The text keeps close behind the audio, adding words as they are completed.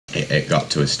it got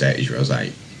to a stage where I was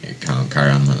like, it can't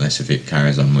carry on like this. If it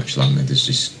carries on much longer,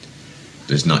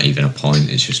 there's not even a point.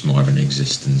 It's just more of an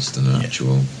existence than an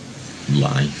actual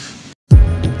life.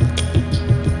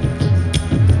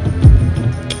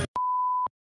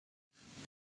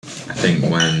 I think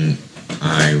when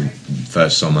I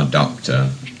first saw my doctor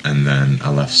and then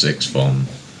I left sixth form,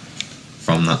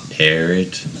 from that period,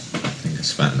 I think I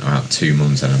spent about 2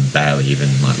 months and I barely even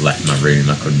left my room.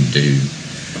 I couldn't do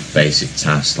basic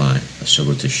tasks, like I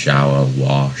struggled to shower,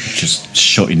 wash, just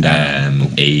shutting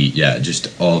down, eat, just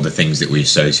all the things that we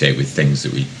associate with things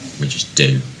that we just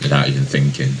do without even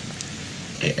thinking.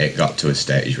 It got to a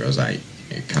stage where I was like,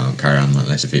 it can't carry on like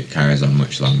this. If it carries on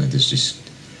much longer,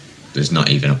 there's not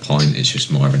even a point. It's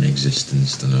just more of an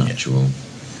existence than an actual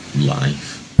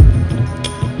life.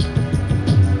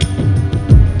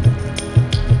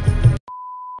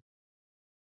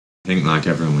 I think, like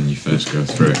everyone, when you first go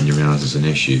through it and you realise there's an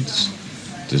issue,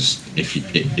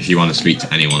 if you want to speak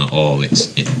to anyone at all,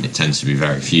 it tends to be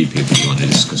very few people you want to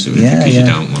discuss it with, because you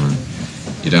don't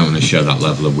want to show that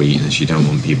level of weakness. You don't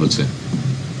want people to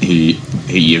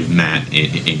who you've met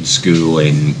in school,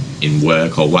 in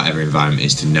work, or whatever environment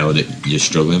is, to know that you're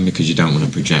struggling, because you don't want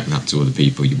to project that to other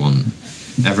people.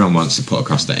 Everyone wants to put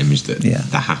across that image that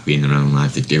they're happy in their own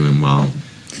life, they're doing well,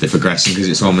 they're progressing, because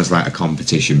it's almost like a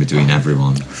competition between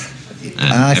everyone.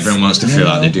 Everyone wants to feel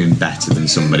like they're doing better than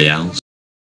somebody else.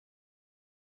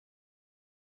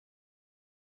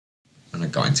 And I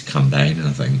got into campaigning,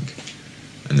 I think,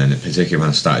 and then particularly when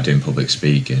I started doing public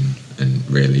speaking and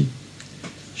really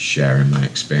sharing my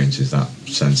experiences, that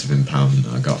sense of empowerment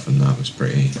that I got from that was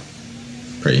pretty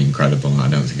incredible. I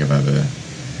don't think I've ever...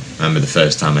 I remember the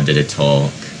first time I did a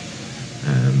talk,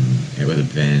 it would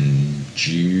have been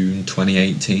June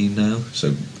 2018 now,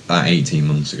 so about 18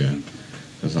 months ago.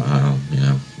 I was like,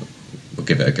 we'll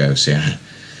give it a go, see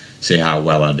how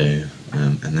well I do.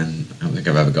 And then I don't think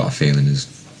I've ever got a feeling as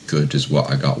good as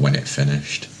what I got when it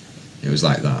finished. It was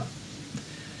like that.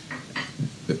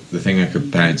 The thing I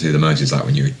compare it to the most is like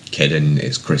when you're a kid and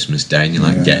it's Christmas Day and you're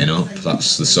like getting up.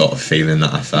 That's the sort of feeling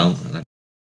that I felt. I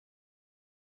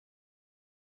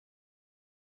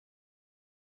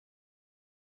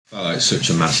felt like such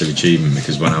a massive achievement,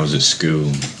 because when I was at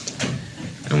school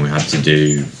and we had to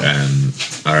do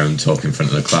our own talk in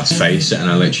front of the class, face it, and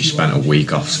I literally spent a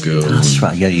week off school. That's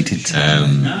right, yeah, you did.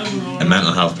 A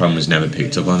mental health problem was never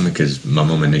picked up on, because my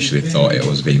mum initially thought it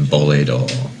was being bullied or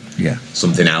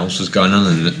something else was going on,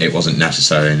 and it wasn't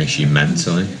necessarily an issue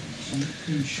mentally.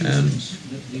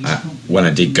 When I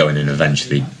did go in and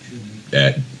eventually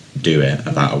do it,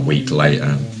 about a week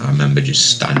later, I remember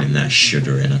just standing there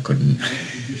shuddering.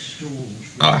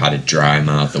 I had a dry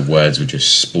mouth, the words were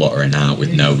just spluttering out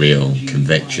with no real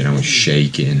conviction. I was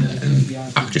shaking and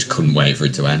I just couldn't wait for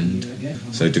it to end.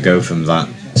 So to go from that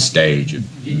stage of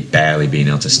barely being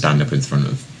able to stand up in front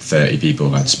of 30 people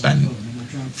who I'd spent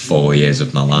 4 years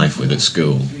of my life with at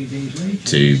school,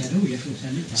 to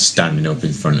standing up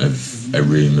in front of a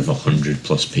room of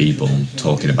 100+ people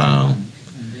talking about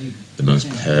the most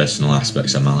personal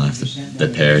aspects of my life, the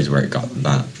periods where it got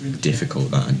that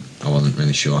difficult that I wasn't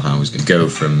really sure how I was going to go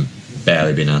from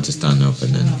barely being able to stand up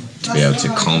and then to be able to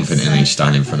confidently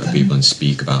stand in front of people and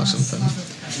speak about something.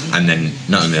 And then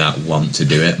not only that, want to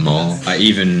do it more.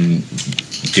 Even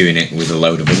doing it with a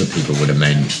load of other people would have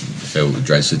made me feel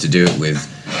dreadful. To do it with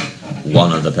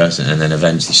one other person and then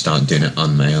eventually start doing it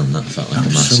on my own, that felt like a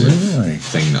massive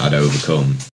thing that I'd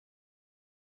overcome.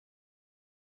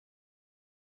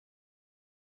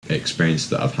 The experience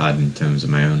that I've had in terms of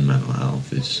my own mental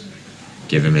health is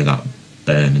giving me that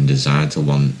burning desire to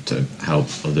want to help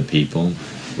other people,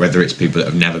 whether it's people that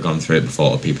have never gone through it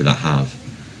before or people that have.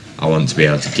 I want to be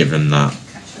able to give them that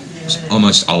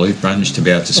almost olive branch to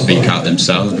be able to speak out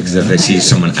themselves, because if they see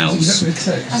someone else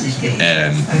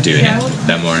doing it,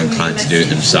 they're more inclined to do it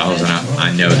themselves. And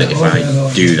I know that if I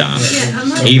do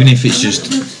that, even if it's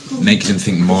just making them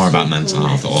think more about mental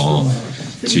health, or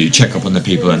to check up on the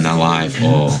people in their life,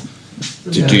 or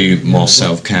to do more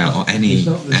self-care, or any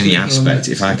aspect,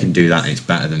 if I can do that, it's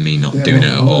better than me not doing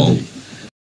it at all.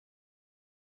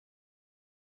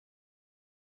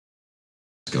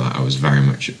 I was very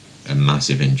much a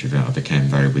massive introvert. I became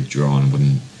very withdrawn.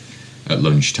 At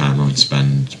lunchtime I would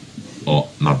spend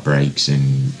all my breaks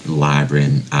in library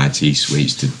and IT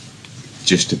suites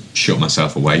just to shut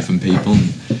myself away from people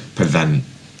and prevent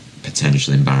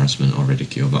potential embarrassment or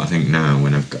ridicule. But I think now,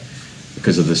 when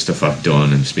because of the stuff I've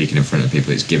done and speaking in front of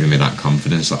people, it's giving me that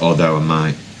confidence. Like, although I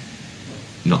might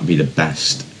not be the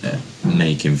best at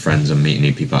making friends and meeting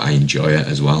new people, I enjoy it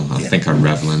as well. I think I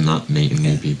revel in that, meeting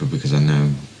new people, because I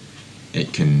know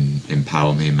it can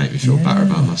empower me and make me feel better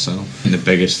about myself. And the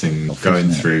biggest thing going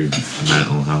through a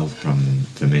mental health problem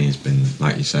for me has been,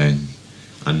 like you're saying,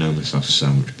 I know myself so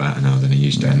much better now than I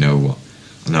used to. I know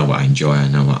what I enjoy, I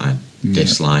know what I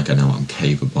dislike, I know what I'm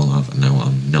capable of, I know what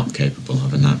I'm not capable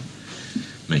of, and that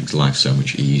makes life so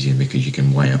much easier because you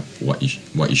can weigh up what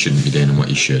you shouldn't be doing and what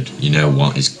you should. You know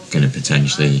what is going to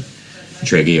potentially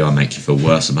trigger you or make you feel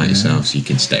worse about yourself, so you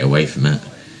can stay away from it.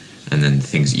 And then the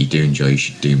things that you do enjoy, you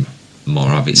should do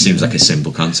more of. It seems like a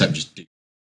simple concept, just do.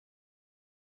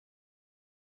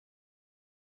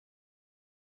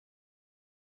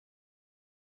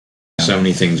 So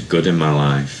many things good in my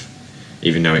life,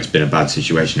 even though it's been a bad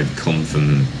situation, have come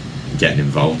from getting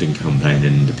involved in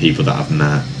campaigning. The people that I've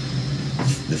met,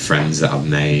 the friends that I've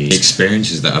made, the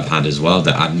experiences that I've had as well,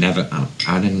 that I'd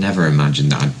have never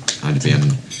imagined that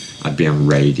I'd be on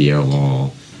radio,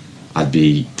 or I'd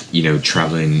be, you know,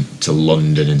 travelling to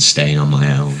London and staying on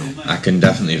my own. I can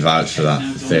definitely vouch for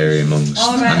that theory amongst,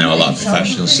 I know a lot of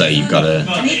professionals say you've got to,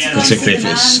 particularly if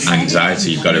it's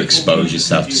anxiety, you've got to expose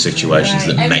yourself to situations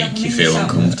that make you feel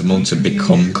uncomfortable to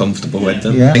become comfortable with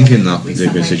them. I think in that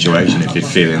particular situation, if you're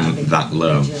feeling that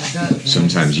low,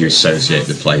 sometimes you associate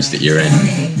the place that you're in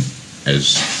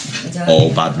as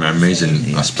all bad memories,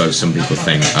 and I suppose some people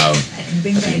think, oh,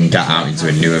 if you can get out into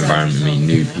a new environment, meet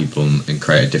new people and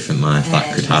create a different life,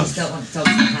 that could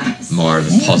have more of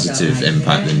a positive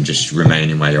impact than just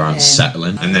remaining where you are and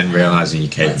settling, and then realising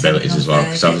your capabilities as well,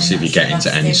 because obviously if you get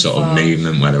into any sort of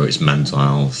movement, whether it's mental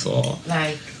health or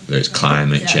whether it's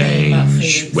climate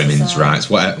change, women's rights,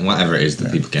 whatever it is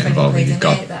that people get involved in,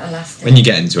 when you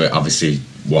get into it, obviously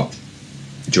what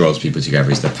draws people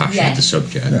together is the passion of the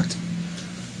subject.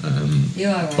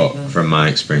 But from my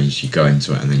experience, you go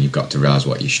into it and then you've got to realise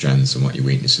what your strengths and what your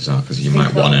weaknesses are, because you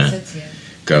might want to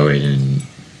go in and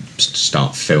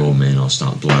start filming or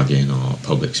start blogging or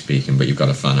public speaking, but you've got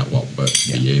to find out what works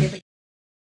for you.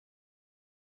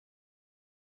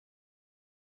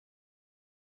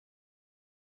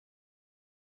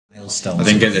 I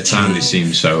think at the time they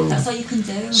seem so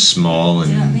small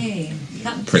and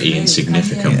pretty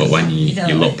insignificant, but when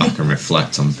you look back and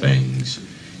reflect on things,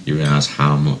 you realise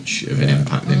how much of an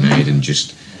impact they made, and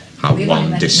just how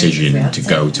one decision to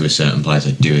go to a certain place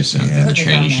or do a certain thing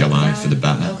changed your life for the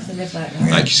better.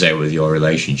 Like you say with your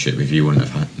relationship, if you wouldn't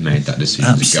have made that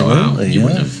decision to go out, you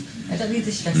wouldn't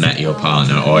have met your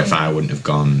partner, or if I wouldn't have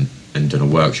gone and done a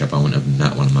workshop, I wouldn't have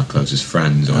met one of my closest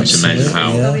friends. Or it's amazing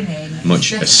how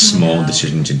much a small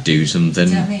decision to do something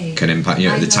can impact you.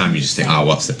 At the time you just think, oh,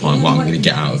 what's the point, what am I going to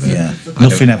get out of it?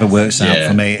 Nothing ever works out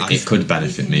for me. It could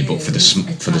benefit me, but for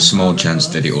the small chance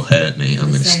that it will hurt me, I'm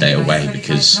going to stay away,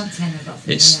 because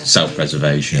it's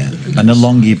self-preservation. And the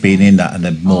longer you've been in that and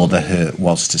the more the hurt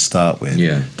was to start with,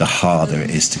 the harder it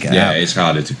is to get out. Yeah, it's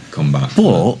harder to come back.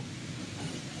 But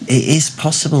it is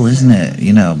possible, isn't it?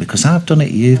 You know, because I've done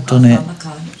it, you've done it,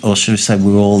 or should we say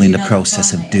we're all in the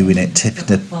process of doing it,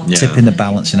 tipping the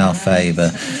balance in our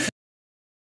favour.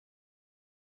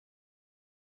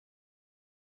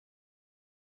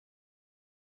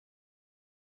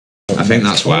 I think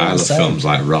that's why I love films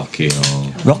like Rocky,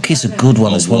 or Rocky's a good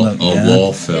one as well, or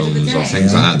war films or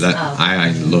things like that.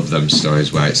 I love them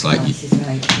stories where it's like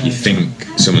you think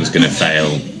someone's going to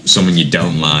fail, someone you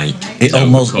don't like. They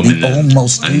almost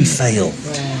do fail,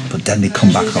 but then they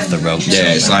come back off the ropes.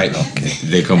 Yeah, it's like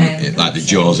they come like the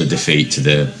jaws of defeat to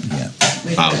the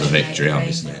bows of victory,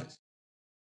 obviously.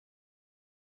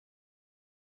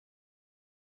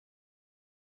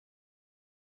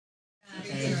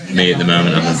 Me at the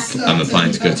moment, I'm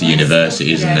applying to go to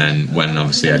universities, and then when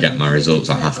obviously I get my results,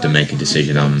 I have to make a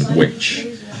decision on which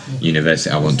university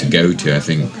I want to go to. I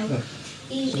think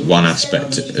one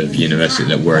aspect of university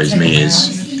that worries me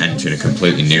is entering a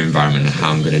completely new environment and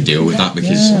how I'm going to deal with that,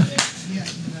 because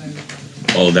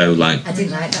although, like,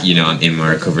 you know, I'm in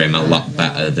my recovery, I'm a lot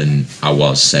better than I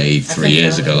was, say, 3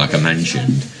 years ago, like I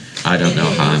mentioned. I don't know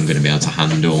how I'm going to be able to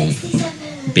handle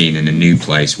being in a new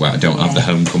place where I don't have the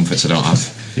home comforts, I don't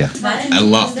have a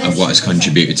lot of what has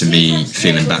contributed to me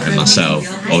feeling better in myself,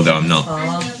 although I'm not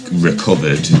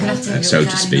recovered, so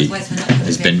to speak,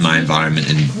 has been my environment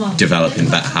and developing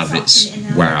better habits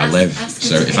where I live.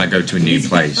 So if I go to a new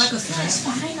place,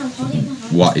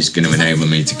 what is going to enable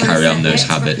me to carry on those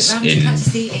habits in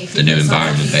the new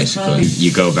environment, basically?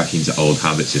 You go back into old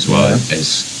habits as well,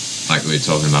 as like we were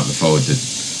talking about before with the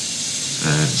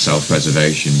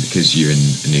self-preservation, because you're in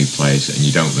a new place and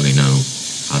you don't really know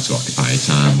how to occupy your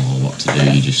time or what to do.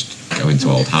 You just go into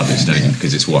old habits, don't you,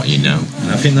 because it's what you know.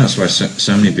 And I think that's why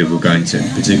so many people go into,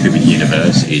 particularly with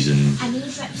universities and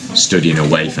studying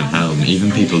away from home,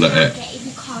 even people that are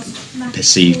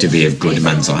perceived to be of good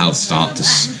mental health start to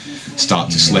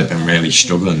start to slip and really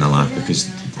struggle in their life because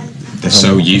they're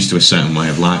so used to a certain way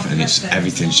of life, and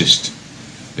everything's just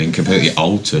been completely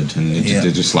altered, and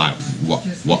they're just like,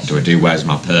 what do I do? Where's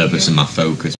my purpose and my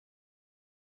focus?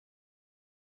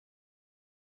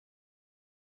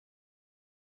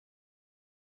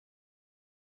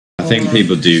 I think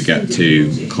people do get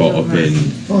too caught up in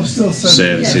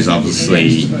services.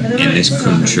 Obviously, in this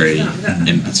country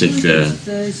in particular,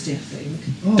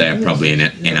 they're probably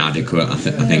inadequate. I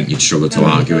think you'd struggle to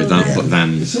argue with that. But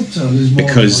then,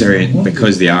 because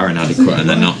they are inadequate and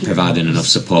they're not providing enough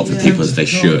support for people as they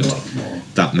should,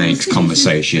 that makes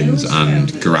conversations and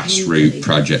grassroots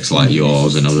projects like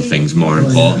yours and other things more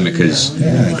important, because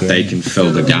they can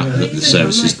fill the gap that the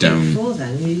services don't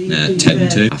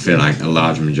tend to. I feel like a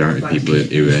large majority of people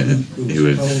who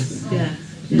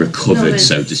have recovered,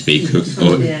 so to speak,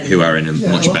 who are in a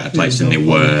much better place than they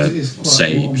were,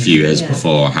 say, a few years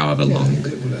before, however long,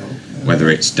 whether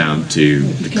it's down to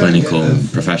the clinical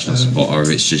and professional support or if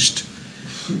it's just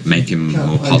making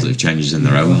more positive changes in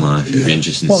their own life. It'd be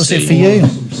interesting to see. What was it for you?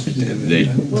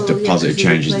 The positive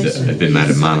changes that have been made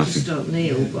in my life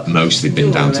have mostly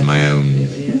been down to my own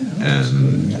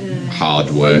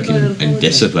hard work and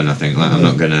discipline. I think I'm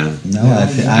not gonna. No,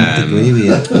 I agree with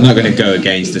you. I'm not gonna go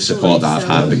against the support that I've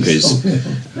had, because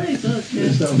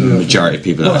the majority of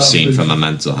people that I've seen from my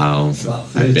mental health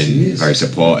have been very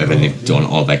supportive and they've done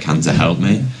all they can to help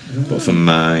me. But from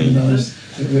my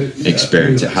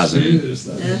experience, it hasn't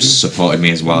supported me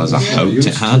as well as I hoped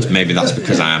it had. Maybe that's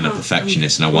because I am a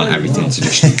perfectionist and I want everything to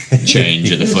just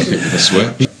change at the flick of the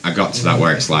switch. I got to that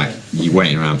where it's like you're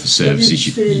waiting around for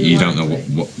services. You don't know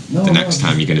what the next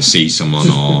time you're going to see someone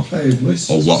or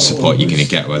what support you're going to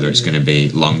get, whether it's going to be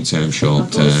long term,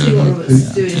 short term,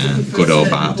 good or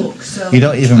bad. You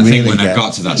don't even I really think when get... I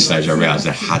got to that stage, I realised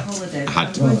I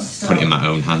had to put it in my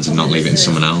own hands and not leave it in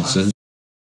someone else's.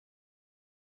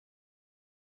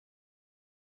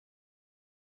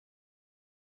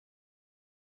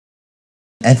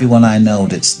 Everyone I know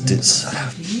that's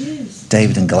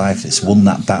David and Goliath that's won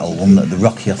that battle, won the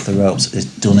Rocky off the ropes, has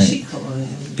done it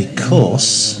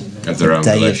because of their own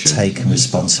they have volition. taken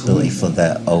responsibility for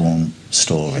their own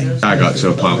story. I got to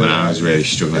a point when I was really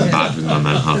struggling bad with my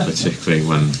mental health, particularly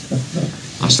when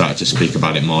I started to speak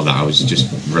about it more, that I was just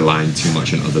relying too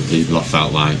much on other people. I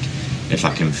felt like if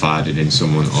I confided in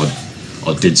someone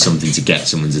or did something to get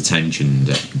someone's attention,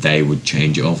 that they would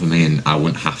change it all for me and I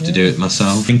wouldn't have to do it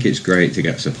myself. I think it's great to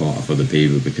get support of other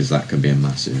people because that can be a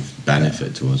massive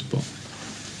benefit to us, but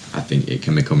I think it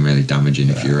can become really damaging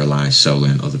if you rely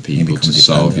solely on other people to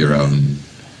solve your own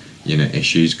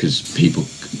issues, because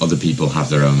other people have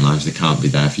their own lives. They can't be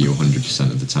there for you 100%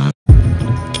 of the time.